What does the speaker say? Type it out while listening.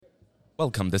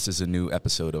Welcome. This is a new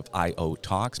episode of IO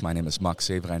Talks. My name is Max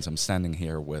Severens. I'm standing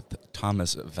here with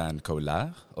Thomas van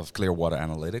Cauwelaert of Clearwater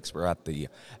Analytics. We're at the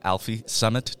Alfie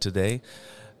Summit today.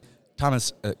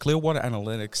 Thomas, Clearwater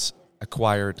Analytics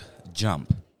acquired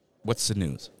Jump. What's the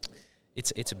news?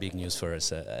 It's a big news for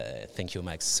us. Thank you,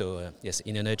 Max. So, yes,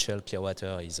 in a nutshell,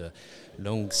 Clearwater is a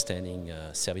long-standing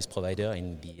service provider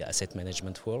in the asset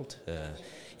management world,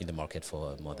 in the market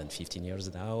for more than 15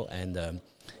 years now, and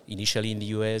initially in the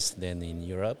US, then in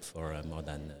Europe for more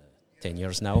than 10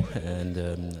 years now.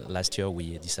 And last year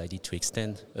we decided to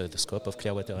extend the scope of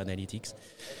Clearwater Analytics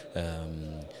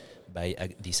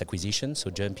by this acquisition. So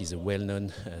Jump is a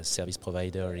well-known service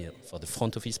provider for the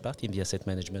front office part in the asset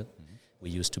management. Mm-hmm. We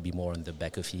used to be more on the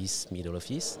back office, middle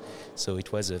office. So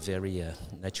it was a very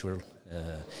natural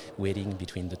wedding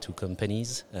between the two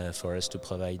companies for us to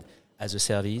provide as a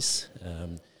service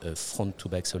a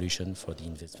front-to-back solution for the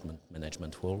investment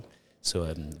management world. So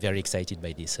I'm very excited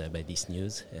by this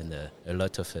news and a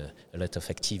lot of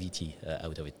activity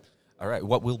out of it. All right.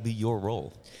 What will be your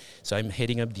role? So I'm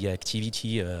heading up the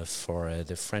activity for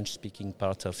the French-speaking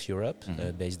part of Europe,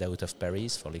 based out of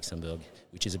Paris for Luxembourg,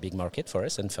 which is a big market for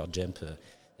us, and for Jump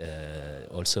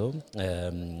also,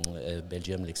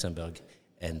 Belgium, Luxembourg,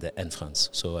 and France.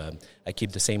 So I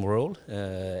keep the same role,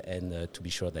 and to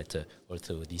be sure that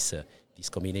also this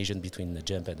combination between the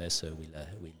Jump and us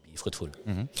will be fruitful.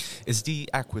 Mm-hmm. Is the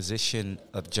acquisition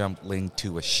of Jump linked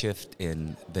to a shift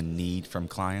in the need from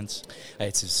clients?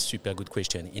 It's a super good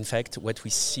question. In fact, what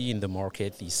we see in the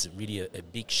market is really a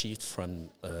big shift from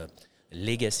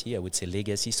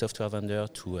legacy software vendor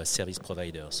to a service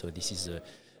provider. So this is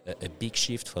a big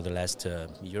shift for the last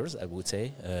years, I would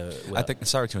say. I think,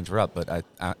 sorry to interrupt, but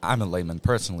I'm a layman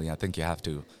personally. I think you have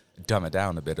to dumb it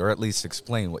down a bit, or at least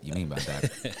explain what you mean by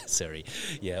that. Sorry.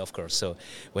 Yeah, of course. So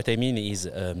what I mean is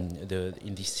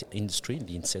in this industry,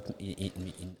 in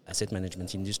asset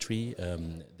management industry,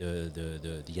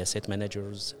 the asset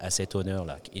managers, asset owner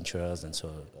like insurers and so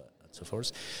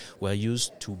forth, were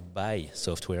used to buy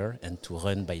software and to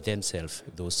run by themselves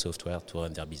those software to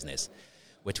run their business.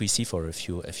 What we see for a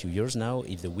few years now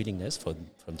is the willingness from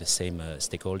the same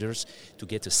stakeholders to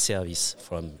get a service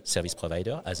from service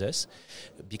provider as us,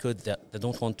 because they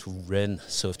don't want to run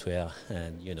software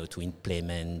and to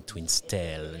implement, to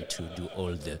install, and to do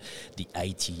all the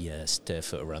IT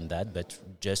stuff around that, but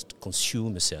just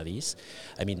consume a service.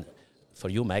 I mean, for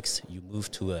you, Max, you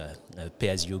move to a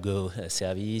pay-as-you-go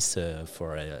service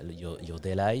for your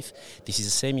day life. This is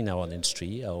the same in our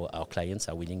industry. Our clients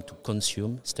are willing to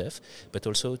consume stuff, but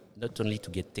also not only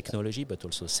to get technology, but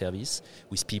also service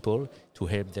with people to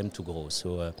help them to grow.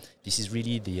 So this is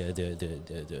really the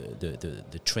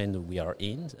trend we are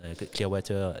in.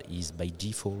 Clearwater is by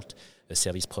default a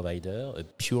service provider, a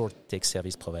pure tech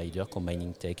service provider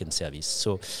combining tech and service.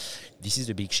 So this is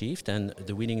the big shift, and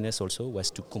the willingness also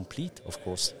was to complete, of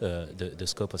course, the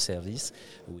scope of service.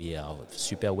 We are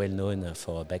super well known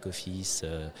for back office,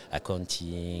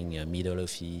 accounting, middle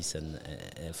office, and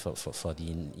for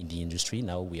in the industry.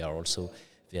 Now we are also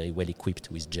very well equipped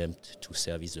with Jump to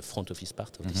service the front office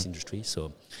part of this industry.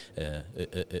 So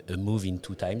a move in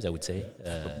two times, I would say.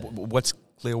 What's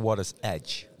Clearwater's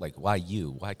edge? Like, why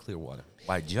you? Why Clearwater?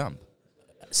 Why Jump?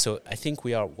 So I think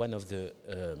we are one of the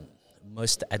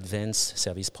most advanced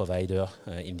service provider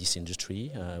in this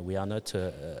industry. We are not.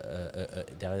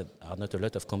 There are not a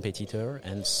lot of competitors,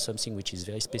 and something which is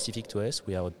very specific to us.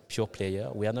 We are a pure player.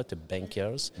 We are not a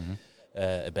bankers. Mm-hmm.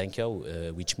 A banker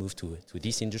which moved to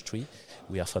this industry.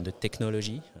 We are from the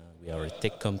technology. We are a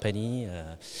tech company,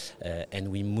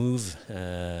 and we move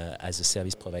as a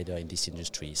service provider in this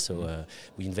industry. So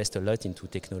we invest a lot into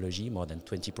technology, more than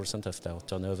 20% of our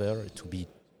turnover, to be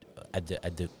at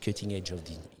the cutting edge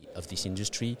of this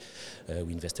industry.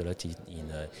 We invest a lot in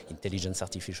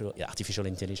artificial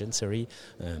intelligence,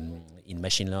 in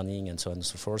machine learning and so on and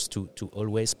so forth, to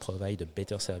always provide a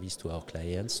better service to our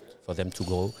clients, for them to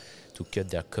grow, to cut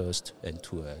their cost, and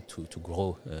to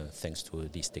grow thanks to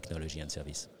this technology and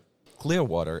service.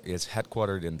 Clearwater is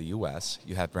headquartered in the U.S.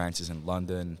 You have branches in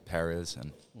London, Paris,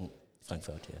 and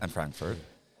Frankfurt. Yeah. And Frankfurt.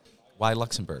 Why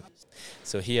Luxembourg?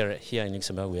 So here in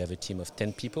Luxembourg we have a team of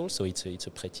 10 people. So it's a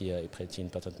pretty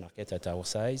important market at our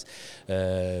size,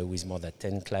 with more than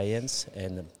 10 clients.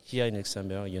 And here in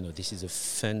Luxembourg, this is a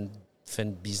fun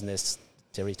business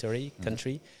territory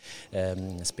country,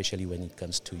 especially when it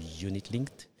comes to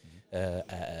unit-linked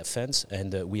funds,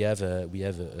 and we have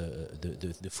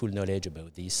the full knowledge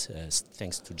about this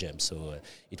thanks to Jump. So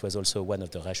it was also one of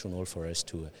the rationale for us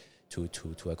to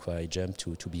to acquire a jump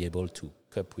to be able to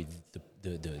cope with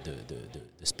the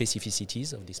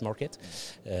specificities of this market,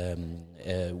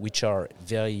 which are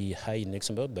very high in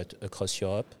Luxembourg, but across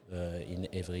Europe, in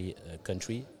every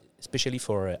country, especially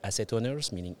for asset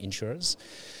owners, meaning insurers,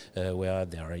 where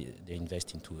they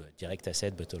invest into a direct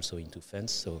asset, but also into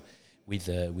funds. So with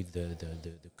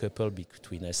the couple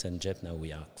between us and JEP, now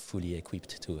we are fully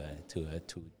equipped to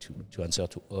answer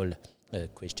to all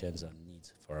questions and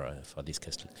needs for these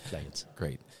clients.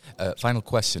 Great. Final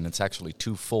question. It's actually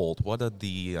twofold. What are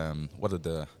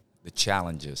the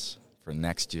challenges for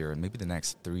next year and maybe the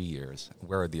next 3 years?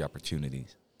 Where are the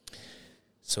opportunities?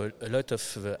 So a lot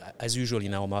of, as usual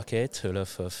in our market, a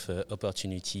lot of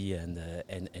opportunity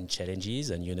and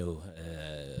challenges, and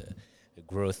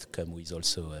growth comes with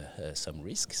also some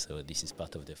risk. So this is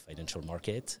part of the financial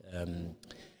market.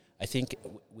 I think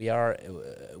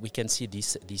we can see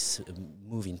this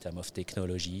move in terms of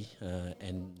technology,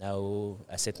 and now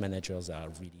asset managers are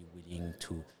really willing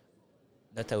to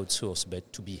not outsource,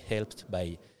 but to be helped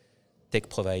by tech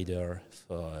provider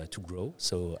to grow.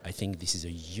 So I think this is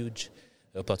a huge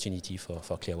opportunity for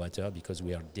Clearwater, because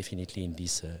we are definitely in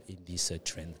this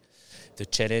trend. The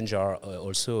challenge are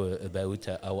also about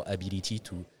our ability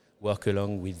to work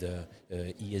along with the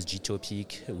ESG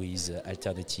topic, with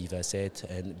alternative asset,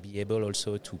 and be able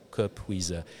also to cope with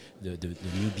the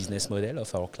new business model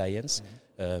of our clients.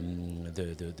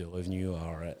 The revenue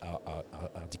are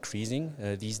decreasing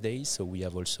these days, so we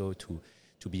have also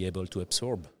to be able to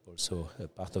absorb also a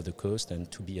part of the cost and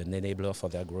to be an enabler for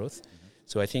their growth.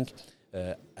 So I think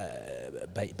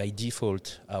by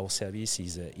default, our service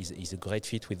is a great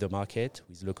fit with the market,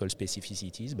 with local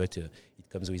specificities, but it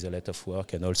comes with a lot of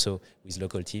work and also with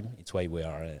local team. It's why we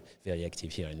are very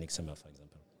active here in Luxembourg, for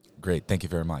example. Great, thank you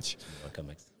very much. You're welcome,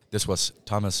 Max. This was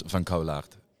Thomas van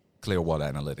Cauwelaert, Clearwater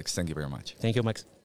Analytics. Thank you very much. Thank you, Max.